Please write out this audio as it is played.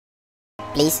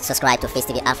Please subscribe to Face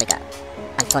TV Africa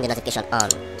and turn the notification on.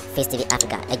 Face TV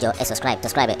Africa, ẹ jọ̀ọ́ subscribe,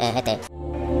 hete.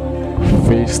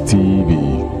 Face TV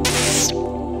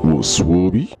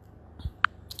Muswobi.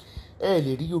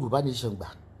 Lè rí Yorùbá nation gbà.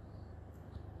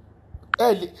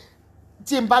 Lè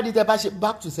tí n bá ní tẹ́ bá ṣe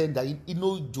back to sender inú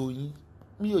òjò yín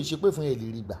mi ò ṣe pé fún lè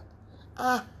rí gbà.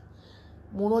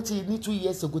 Mo rántí ní 2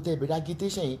 years ago tẹ́ bẹ̀rẹ̀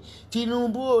agitation yìí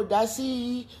Tinubu ò dá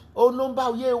sí onúbà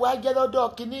òye wa jẹ́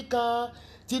lọ́dọ̀ kínní kan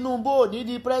Tinubu ò ní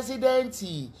di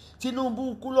pírẹsidẹ́ǹtì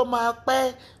Tinubu kú ló máa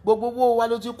pẹ́ gbogbo owó wa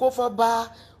ló ti kó fọ́ba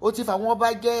ó ti fà wọ́n bá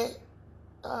jẹ́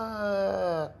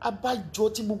abájọ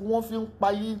tí gbogbo wọn fi ń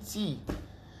payé tì.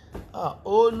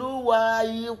 Olúwa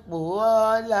ipò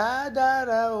ọlá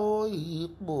dára o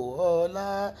ipò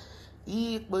ọlá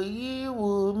ipò yìí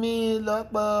wù mí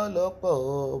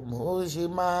lọ́pọ̀lọpọ̀ mo ṣe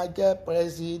máa jẹ́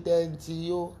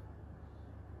pírẹsidẹ́ǹtì o.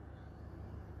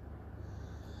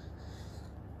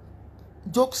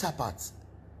 Jokes apart,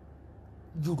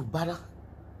 Yoruba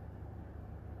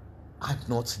are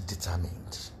not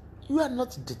determined. You are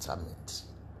not determined.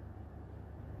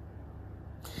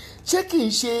 Ṣé kì í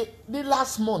ṣe ní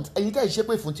last month ẹ̀yin tẹ́ ẹ̀ ṣe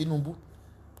pé fún Tinubu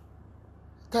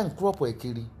tẹ́ ń crop ẹ̀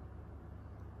kiri.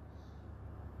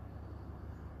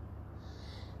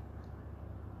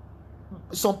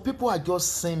 Some people are just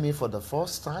seeing me for the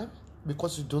first time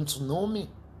because you don't know me.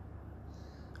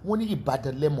 Wọ́n ní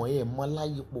Ìbàdàn lẹ́mọ̀ ẹ̀ mọ́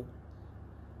láyépo.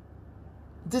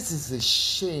 This is a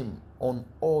shame on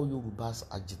all Yoruba's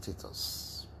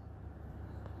agitators.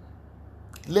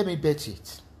 Let me bet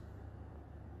it.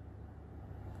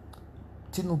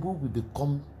 Tinubu will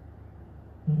become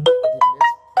the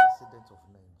next president of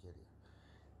Nigeria.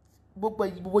 Gbogbo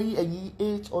ẹ̀yin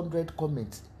 800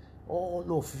 comments, all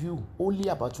of you, only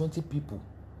about 20 people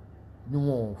ni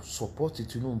wọ́n support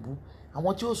Tinubu.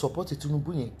 Àwọn tí ó support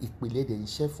Tinubu yẹn ìpìlẹ̀ dẹ̀ ń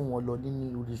ṣe fún wọn lọ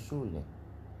nínú orí show yẹn.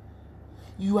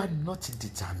 You are not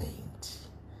determined.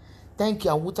 Thank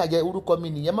you. Awutaje orúkọ mi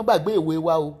nìyẹn má gbàgbé ìwé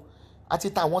wa o.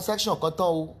 Àti ta àwọn section kan tán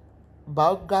o.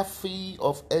 Biography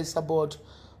of Esabod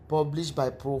published by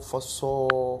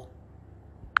Professor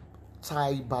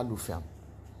Tai Balufiam.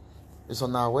 It's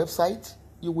on our website.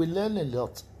 You will learn a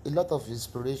lot of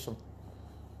inspiration.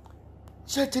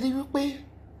 Ṣé ti rí wípé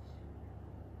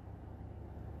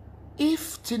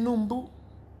if Tinubu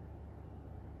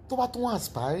tó bá tún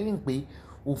aspiring pé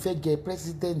ó fẹ́ jẹ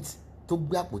president tó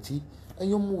gbé àpótí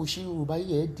ẹ̀yin ọmọ òṣì Yorùbá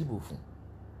yìí ẹ̀ dìbò fún.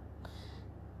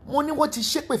 Mo ní wọ́n ti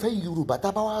ṣépè fẹ́ Yorùbá tá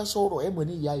a bá wá sọ̀rọ̀ ẹ̀ mọ̀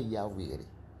ní ìyá wèrè.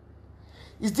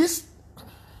 Is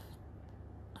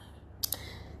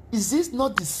this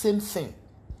not the same thing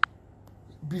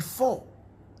before?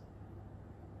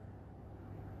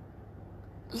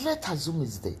 Let's assume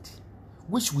it's dead,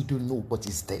 which we don't know, but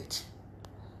it's dead.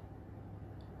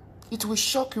 It will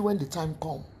shock you when the time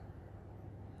comes.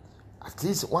 At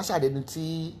least once I didn't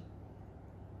see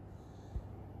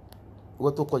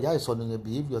what to call you,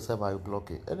 behave yourself, I will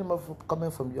block it. Any more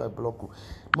comment from you, I block you.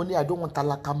 Money, I don't want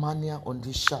talakamania on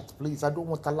this chat, please. I don't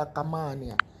want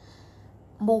talakamania.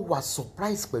 Mo was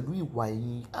surprised pẹ̀lú ìwà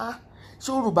yín.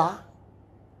 Yorùbá,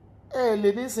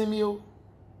 lè ní sinmi o.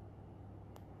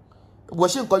 Wọ́n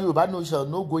ṣe ń kọ Yorùbá nation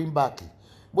no going back.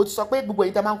 Mo ti sọ pé gbogbo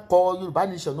ẹ̀yin tá máa ń kọ Yorùbá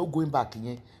nation no going back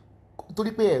yẹn.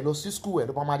 Torí pé ẹ lọ sí school ẹ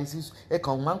lọ primary sí ẹ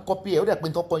kàn máa ń copy ẹ ó dẹ̀ pé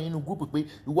tó kọ yín nínú group pé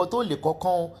ìwọ tó lè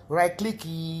kọ́kàn right click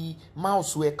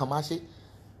mouse ẹ kàn máa ṣe.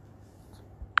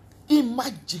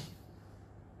 Imagine.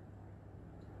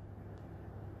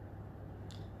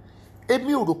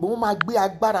 Èmi ò rò pé wọ́n máa gbé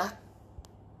agbára.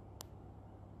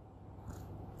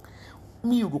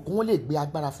 Mi ò rò pé wọ́n lè gbé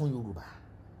agbára fún Yorùbá.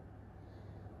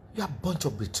 You are a bunch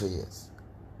of betrayers.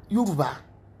 Yorùbá.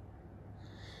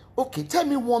 Okay, tell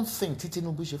me one thing tí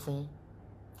Tinubu ṣe fún yín.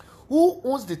 Who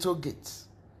owns the toll gate?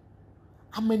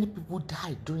 How many people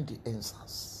died during the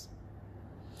EndSARS?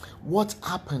 What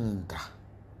happened?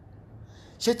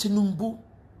 Ṣé Tinubu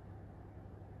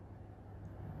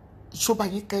ṣó bá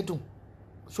yín kẹ́dùn?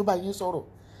 Ṣó bá yín sọ̀rọ̀?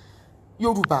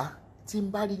 Yorùbá tí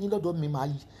ń bá rí yín lọ́dọ̀ mi máa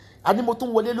yí. Àní mo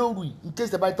tún wọlé lóru yìí in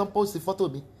case the bá tán post photo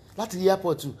mi láti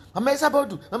airport. Mama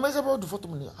Esabod photo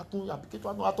mi ni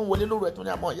àtún wọlé lóru ẹ̀ tún ní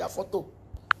àmọ́ ìyá photo.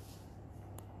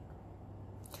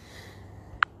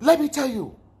 Let me tell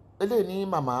you, Eleni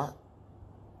Mama,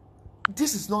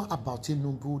 this is not about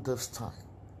Tinubu this time.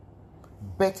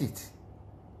 Bet it.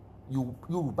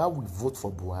 Yoruba will vote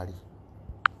for Buhari.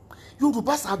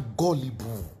 Yorubas are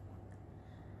gullible.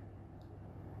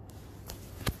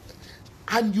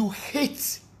 And you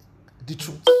hate the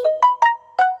truth.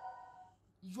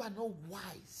 You are not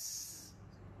wise.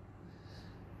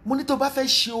 Mo ní tó bá fẹ́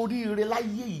ṣe oríire láyé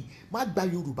yìí, má gba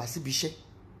Yorùbá síbi iṣẹ́.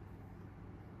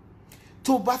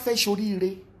 Tó bá fẹ́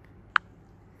ṣoríire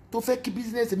tó fẹ́ kí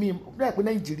business mi bẹ́ẹ̀ pé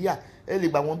Nàìjíríà ẹ lè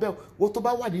gbà wọ́n bẹ́ẹ̀ wọ́n tó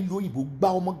bá wà nílùú òyìnbó gba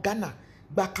ọmọ Ghana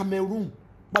gba Cameroon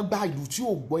gba ìlú tí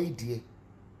ò gbọ́ èdè ẹ̀.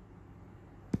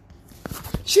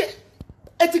 ṣé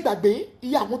ẹ ti gbàgbé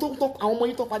iye àwọn ọmọ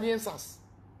yín tó pa ní ensars?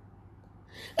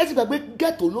 ẹ ti gbàgbé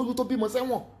ghetto lóyún tó bímọ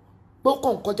sẹ́wọ̀n pé ó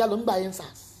kàn kọjá lọ nígbà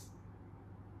ensars?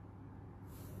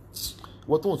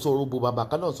 wọ́n tó ń sọ òbò bàbá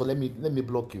kan náà sọ let me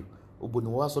block you òbò ni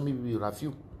wọ́n wá sọ mí bíi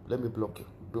Rafiu let me block you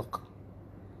block.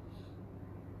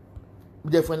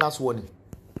 jẹ́ fún ẹ last warning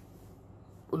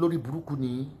olórí burúkú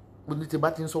ni ní tí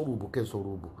bá ti ń sọ̀rọ̀ òbò kẹ́ ẹ̀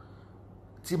sọ̀rọ̀ òbò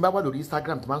tí n bá wà lórí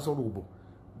Instagram tí n bá ń sọ̀rọ̀ òbò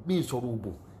bí n sọ̀rọ̀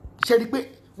òbò ṣe rí i pé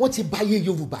wọ́n ti báyé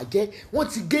Yorùbá jẹ́ wọ́n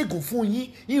ti gégùn fún yín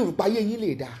ìrùpá ayé yín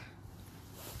lè dáa.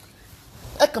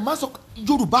 ẹ kàn máa sọ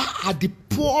Yorùbá are the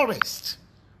poorest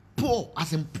poor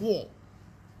as in poor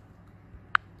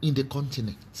in the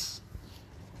continent.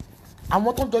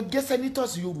 àwọn tó ń jọ jẹ́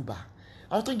senators Yorùbá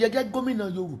àwọn tó ń jẹ́ gómìnà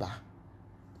Yorùbá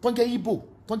tó ń jẹ́ Ìgbò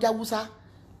tó ń jẹ́ Haúsá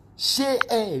ṣé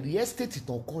ẹ rí estate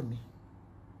tán kọ́ ni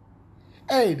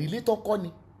ẹ rí ilé tán kọ́ ni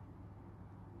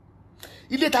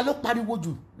ilé ta ló pariwo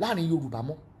jù láàrin Yorùbá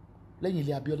mọ́ lẹ́yìn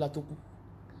ilé Abíọ́lá tó kú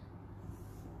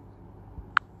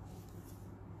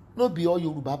lóbi ọ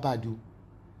Yorùbá bàdó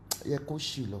yẹ kó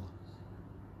ṣì lọ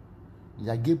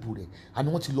ìyá gébù rẹ̀ àni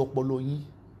wọ́n ti lọ pọlọ yín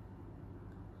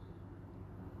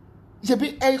ṣebí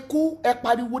ẹ kú ẹ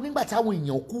pariwo nígbà táwọn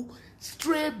èèyàn kú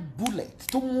stray bullet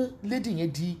tó mú lady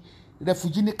yẹn di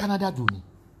refugee ní Canada dùn ni.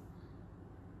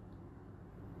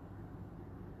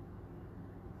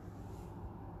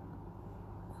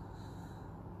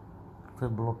 fẹ́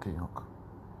block èèyàn kan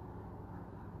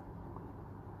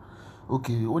ok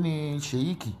ó ní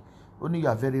Sheikh ó ní you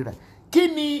are very right. kí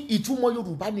ni ìtumọ̀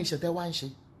Yorùbá ní ìṣẹ̀tẹ̀ wá ń ṣe?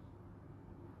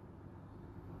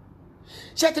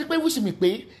 ṣé ẹ ti rí pé wíṣì mi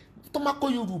pé tó máa kó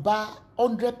Yorùbá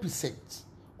 100%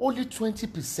 only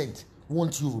 20%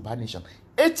 want Yorùbá nation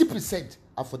 80%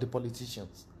 are for the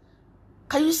politicians.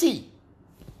 Can you see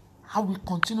how we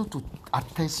continue to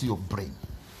attest your brain?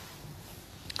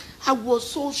 I was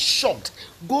so shocked.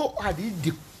 Go and read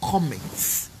the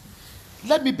comments.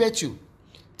 Let me bet you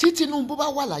tí Tinubu bá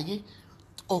wà láyé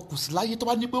ọkùsì láyé tó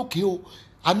bá ní pé okay o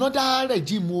another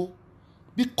regime o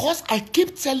because I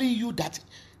keep telling you that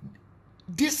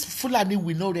this Fulani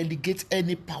will not relegate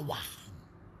any power.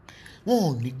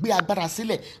 wọn ò ní gbé agbára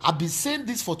sílẹ̀. I been saying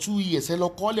this for 2 years. ẹ lọ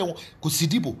kọ́lẹ̀ wọn kò sí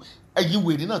dìbò ẹ̀yin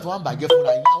wèrè náà tí wọ́n ń bàjẹ́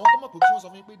fúnra yín àwọn gómìnà kò tí wọ́n sọ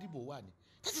fún yín pé dìbò wà ní.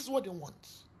 That is what they want.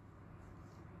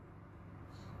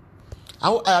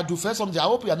 I do first something. I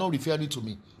hope you are not referring to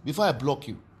me before I block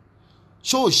you.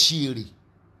 ṣé ò ṣí èrè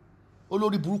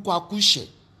olórí burúkú akúṣẹ̀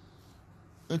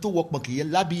ẹni tó wọ pọ̀n kì í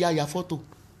lábíyá ya fọ́tò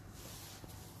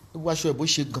ewu aṣọ ẹ̀ bó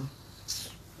ṣe gan.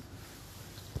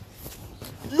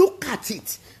 Look at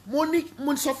it.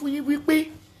 Mo sọ fún yín wípé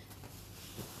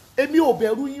èmi ò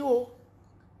bẹ̀rù yín o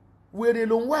wèrè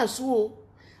ló ń wàásù o.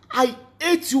 I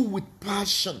hate you with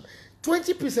passion.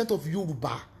 20% of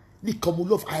Yorùbá nìkan mo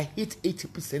love. I hate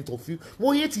 80% of you.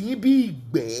 Mo hate yín bí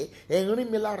ìgbẹ́ ẹ̀ ń rí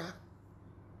mi lára.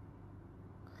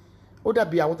 Ó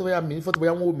dàbí àwọn tó bá yà mí fọ́tò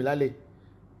bóyá wọ́n wò mí lálẹ́.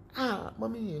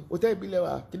 Mọ́mí yẹn òtẹ́ ìbílẹ̀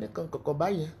wa kíní kan kọ̀ọ̀kan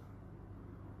báyẹn.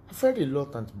 I felt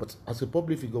reluctant but as a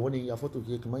public figure wọ́n ní ya fọ́tò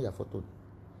kí ẹ kí n má ya fọ́tò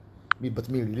mi but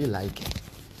me really like it.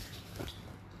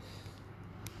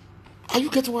 Are you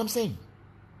getting what I'm saying?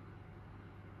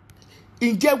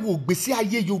 Ǹjẹ́ wo gbèsè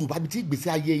ayé Yorùbá bí tí gbèsè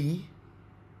ayé yín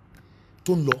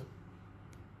tó ń lọ?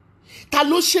 Ta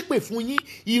ló ṣépè fún yín?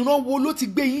 Ìran wo ló ti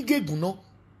gbé yín gégùn náà?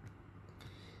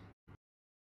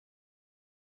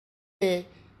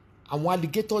 Àwọn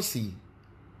alligators yìí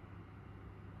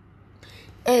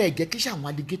jẹ́ kí ṣe àwọn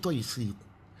alligators yìí sí ikú.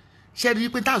 Ṣé rí i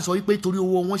pé tá à ń sọ wípé torí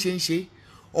owó wọn ṣe ń ṣe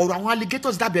ọ̀rọ̀ àwọn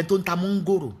alligators dàbí ẹni tó ń ta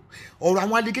mọ́ngòrò ọ̀rọ̀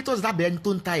àwọn alligators dàbí ẹni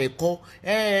tó ń ta ẹ̀kọ́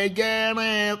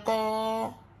ẹ̀ẹ́gẹ́rẹ́ ẹ̀kọ́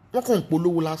wọ́n kàn ń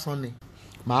polówó lásán ni.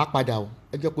 Màá padà o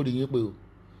ẹ jẹ́ kó lè yín pé o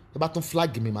ẹ bá tún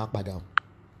flag mi màá padà o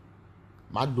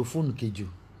màá lo fóònù kejì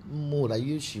o mo rà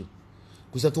yóò ṣe o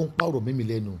kò sẹ́ tó ń pa ọ̀rọ̀ mímì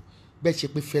lẹ́nu bẹ́ẹ̀ ṣe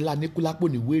pé Fẹlá Aníkúlápó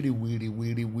ní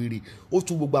wèrè ó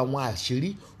tún gbogbo àwọn àṣírí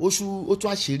ó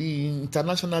tún àṣírí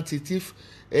international detective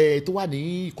tó wà ní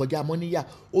ìkọjá amọ́níyà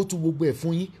ó tún gbogbo ẹ̀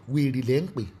fún yín wèrè lẹ́ ń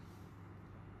pè.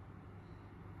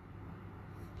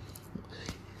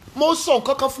 mo sọ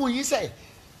nǹkan kan fún yín sẹ́ẹ̀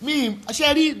mi ṣe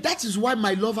rí that is why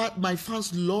my fans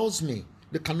loves me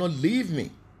they cannot leave me.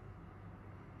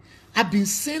 I've been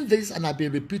saying this and I've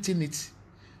been repeating it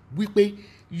wípé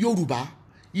Yorùbá.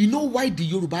 You know why the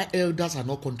Yoruba elders are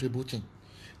not contributing?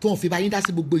 Tó ń fi bá yín dá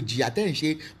sí gbogbo ìjìyà tẹ́ ń ṣe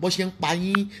bó ṣe ń pa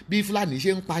yín bí Fúlàní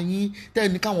ṣe ń pa yín tẹ́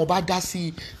ní káwọn bá dá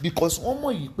sí because wọ́n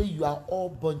mọ̀ yìí pé you are all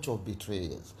bunch of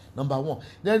betrayers. Number one.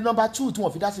 Then number two tí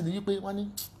wọ́n fi dá sí ni wípé wọ́n ní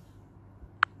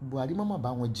Buhari mọ̀mọ́ bá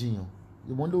wọn jiyàn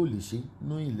ìwọ́n ló lè ṣe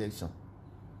no election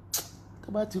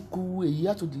tó bá ti kú èyí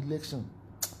àtò di election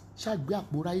ṣàgbé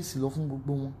àpò ráìsì lọ fún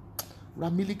gbogbo wọn ra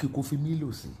mílíkì kó fi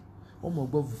mílò sí wọ́n mọ̀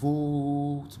gbọ́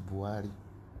vote Buhari.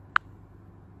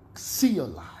 See your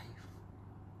life.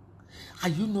 Are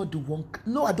you not the one?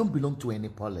 No, I don't belong to any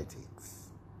politics.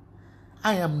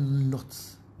 I am not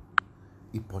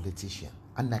a politician,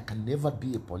 and I can never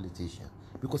be a politician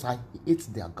because I hate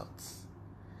their guts.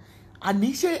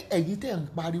 Àní ṣé ẹ̀yin tẹ́ ń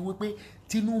pariwo pé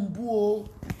Tinubu o,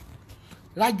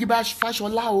 Raji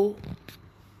Fashola o,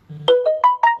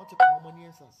 wọ́n ti pa àwọn ọmọ ní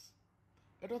ensas.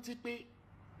 Ẹ dọ́tí pé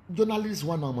journalists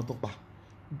wà náà ọmọ tó pa,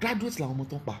 graduates làwọn ọmọ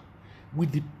tó pa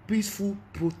with the peaceful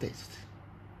protest.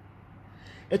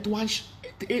 Out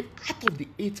of the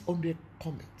 800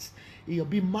 comments, èèyàn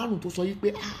bíi márùn tó sọ yìí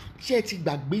pé ṣé ẹ ti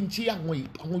gbàgbé tí àwọn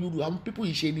Yorùbá àwọn people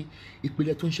yìí ṣe ni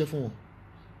ìpìlẹ̀ tó ń ṣe fún wọn.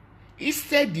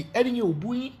 Instead ẹni yẹn ò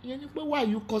bú yín yẹn ni pé why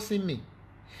are you cursing me?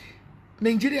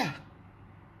 Nigeria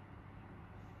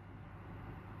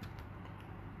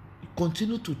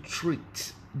continue to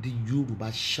treat the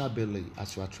Yoruba shabbily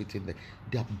as you are treating them.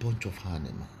 They are a bunch of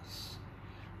animals.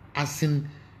 As in,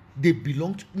 they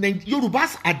belong to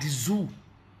Yorubas are the zoo.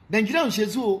 Nigeria ń ṣe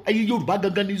zoo, ẹ̀yin Yorùbá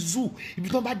gangan ni zoo. Ibi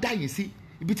tí wọ́n bá dá yín sí,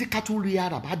 ibi tí kátó rí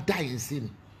ara bá dá yín sí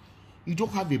ni. You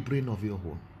don't have a brain of your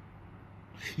own.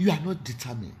 You are not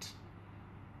determined.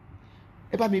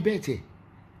 Ẹ bá mi bẹ́ẹ̀ tẹ̀.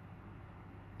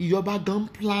 Ìjọba gan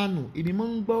plánù, èmi máa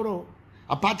ń gbọ́rọ̀.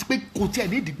 Àbáti pé kò tí ẹ̀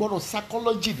ní ìdígbọ́rọ̀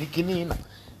psychology ní kinní náà.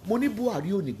 Mo ní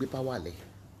Buhari ò ní gbé power lẹ̀.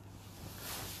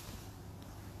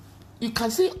 You can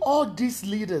see all these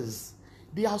leaders,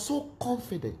 they are so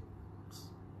confident.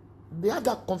 They have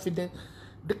that confidence.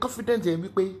 The confidence in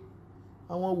wípé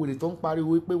àwọn wèrè tó ń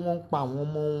pariwo wípé wọ́n ń pa àwọn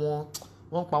ọmọ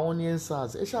wọ́n ń pa wọ́n ní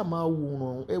ensars. Ẹ ṣáà máa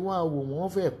wòran, ẹ wọ́n á wò wọ́n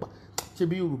fẹ́ pa. Ṣé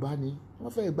bí Yorùbá ni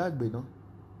wọ́n fẹ́ gbàgbé náà?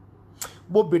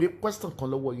 Mo béèrè question kan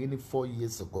lọ́wọ́ yín ní 4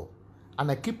 years ago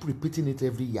and I keep repeating it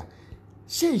every year.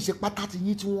 Ṣé ìṣe pátá ti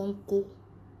yín tí wọ́n ń kó?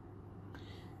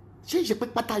 Ṣé ìṣe pé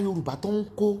pátá Yorùbá tó ń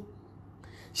kó?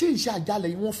 Ṣé ìṣe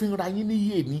àjálẹ̀ yìí wọ́n fi ń ra yín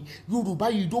níyè ní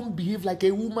Yorùbá? You don't behave like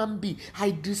a woman being.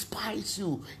 I despise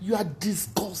you. You are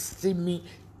disgusting me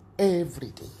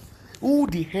every day. Who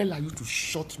the hell are you to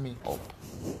shut me up?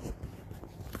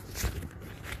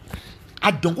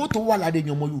 Àdánwò tó wà lára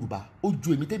ẹ̀yàn ọmọ Yorùbá ó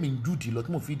ju èmi tẹ́mi ń jùdì lọ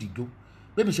tí mo fi dìjó.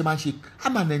 Bí mi ṣe máa ń ṣe,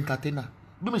 I'm an entertainer.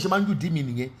 Bí mi ṣe máa ń jùdì mi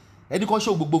nìyẹn. Ẹni kan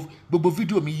show gbogbo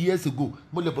fídíò mi years ago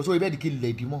mo lè bọ̀ sórí bẹ́ẹ̀ ni kí n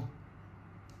lè dì mọ́.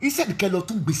 Iṣẹ́ ìkẹ́ lọ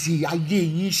tún gbèsè ayé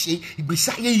yín ṣe,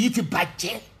 ìgbésí ayé yín ti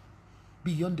bàjẹ́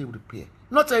beyond the repair.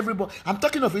 Not everybody. I'm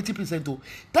talking of 80%. Oh,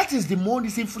 that is the more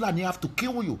reason Fulani have to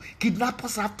kill you.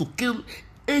 Kidnappers have to kill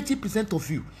 80% of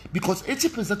you because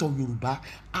 80% of Yoruba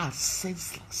are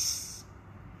senseless.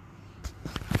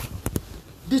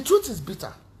 The truth is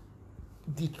bitter.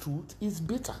 The truth is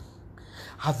bitter.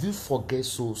 Have you forget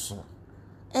so soon?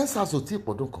 Have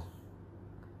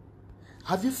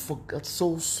you forgot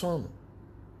so soon?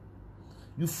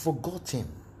 You've forgotten.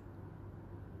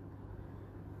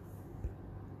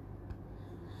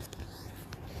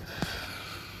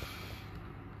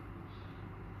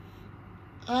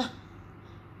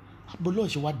 Abolo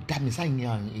ṣe wá dá mi sáyìn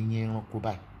ẹranko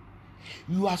báyìí.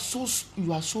 You are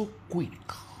so quick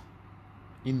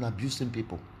in abusing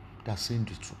people that are saying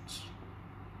the truth.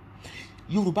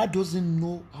 Yoruba doesn't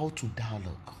know how to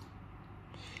dialogue.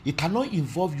 You cannot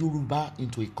involve Yoruba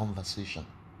into a conversation.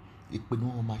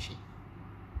 Ìpinnu wọn máa ṣe.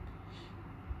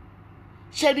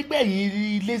 Ṣé rí pé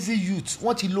ẹ̀yin lazy youth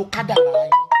wọ́n ti lo kádàrá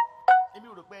yín? Èmi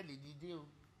ò rò pé ẹ lè dìde o.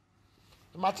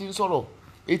 Ẹ má ti ń sọ̀rọ̀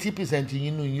 80%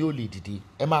 yín nù yín ò lè dìde.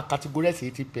 Ẹ máa categorize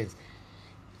 80%.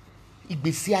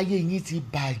 Ìgbésí ayé yín ti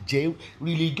bàjẹ́.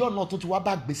 Religion náà tó ti wá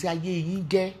bá ìgbésí ayé yín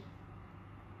jẹ́.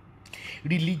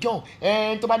 Religion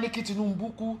tó bá ní kí Tinubu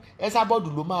kú Esabod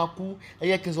ló máa kú. Ẹ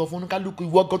yẹ kí n sọ fún kálukú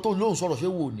ìwọ gan tó lóhùn sọ̀rọ̀ ṣé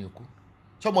wò ò ní kú?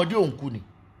 Ṣọmọdé òun kú ni?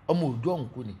 Ọmọ òjò òun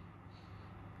kú ni?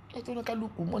 Ẹjọ́ ní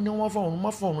kálukú mọ́ ni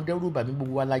wọ́n fọ̀run dẹ́rù bà mí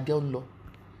gbogbo wa la jẹ́ ń lọ.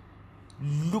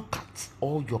 Look at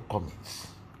all your comments.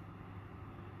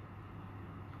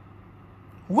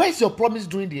 Where's your promise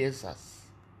during the answers?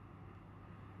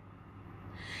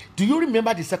 Do you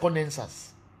remember the second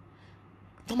answers?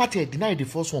 Tomati deny the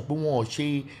first one pé wọ́n ò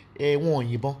ṣe wọ́n ò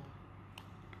yìnbọn.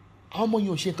 Àwọn ọmọ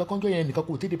yìí ò ṣe nǹkan kan jọ yẹn nìkan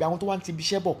kò tètè bí àwọn tó wá ń ti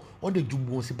ibiṣẹ́ bọ̀ wọ́n lè ju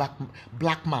wọn sí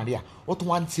Black Maria wọ́n tó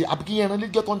wá ń ti àbíkí yẹn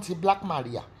lẹ́jọ́ tó ń ti Black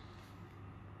Maria.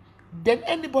 Then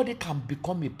anybody can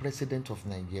become a president of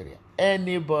Nigeria.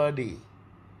 Anybody.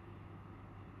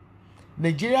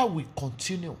 Nigeria will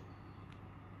continue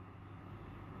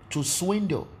to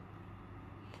swindle,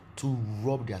 to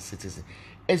rob their citizens,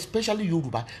 especially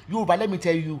Yoruba. Yoruba, let me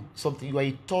tell you something. You are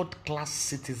a third-class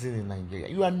citizen in Nigeria.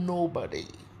 You are nobody.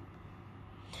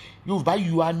 Yoruba,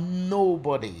 you are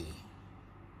nobody.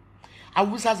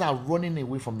 Awusas are running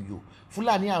away from you.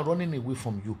 Fulani are running away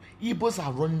from you. Igbos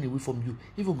are running away from you.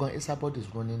 Even God Esabod is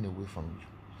running away from you.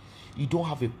 You don't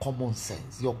have a common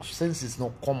sense. Your sense is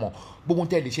not common. But wọ́n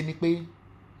tell you, ni pé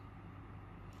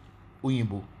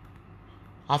òyìnbó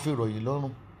a fi rọ̀ yín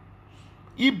lọ́rùn.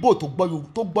 Igbo tó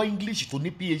gbọ́ English tó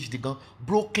ní PhD gan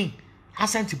broken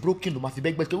accent broken ló máa fi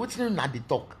bẹ́gbẹ́ pé wetin na dey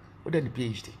talk ó dẹ̀ ní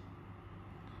PhD.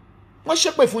 Wọ́n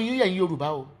ṣépè fún yín ẹ̀yin Yorùbá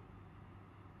o.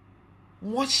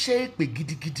 Wọ́n ṣépè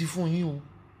gidigidi fún yín o.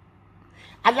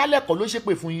 Alálẹ̀kọ̀ ló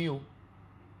ṣépè fún yín o.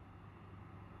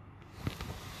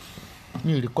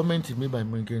 Mi ò rí kọ́mẹ́ǹtì mi báyìí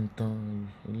mo ń gé ń tán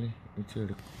ilé mi ti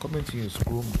rí kọ́mẹ́ǹtì yẹn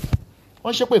scroll mu.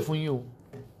 Wọ́n ṣépè fún yín o.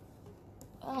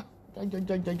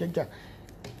 Jajajajaja.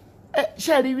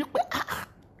 Ṣé rí wípé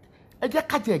ẹ jẹ́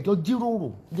ká jẹ́ ẹ̀jọ́ jíròrò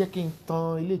jẹ́ kí n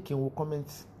tan ilé kí n wo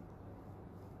kọ́mẹ́ǹtì.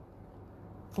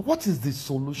 What is the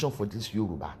solution for this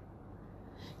Yoruba?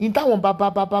 Ìdáhùn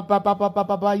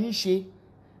bàbá yín ṣe.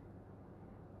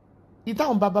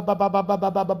 Ìdáhùn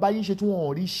bàbá yín ṣe tí wọ́n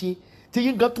ò rí ṣe. Tí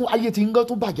yín gan tún ayé tí yín gan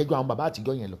tún bàjẹ́ ju àwọn bàbá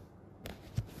àtijọ́ yẹn lọ.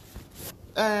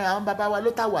 Àwọn bàbá wa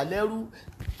ló tà wá lẹ́rú.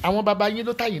 Àwọn bàbá yín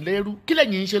ló tà yín lẹ́rú. Kí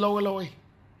lẹ̀yin ń ṣe lọ́wọ́lọ́wọ́ yìí?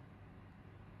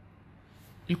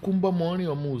 Ikú ń bọ́ mọ́ rìn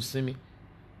ọmọ òsinmi.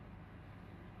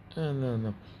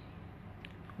 No.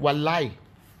 Wàláì.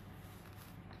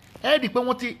 Ẹ rí i pé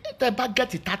wọ́n ti tẹ́ bá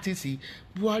gẹ́tì 30 sí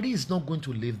Buhari is not going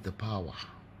to leave the power.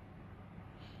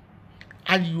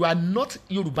 And you are not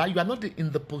Yoruba, you are not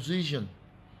in the position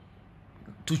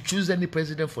to choose any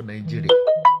president for Nigeria.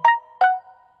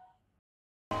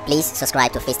 Please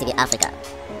subscribe to FaceTV Africa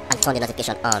and turn the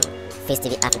notification on.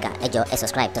 FaceTV Africa, ẹ jọ̀ọ́,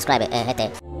 subscribe, hete.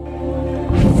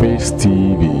 Face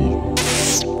TV.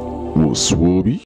 Muswobi.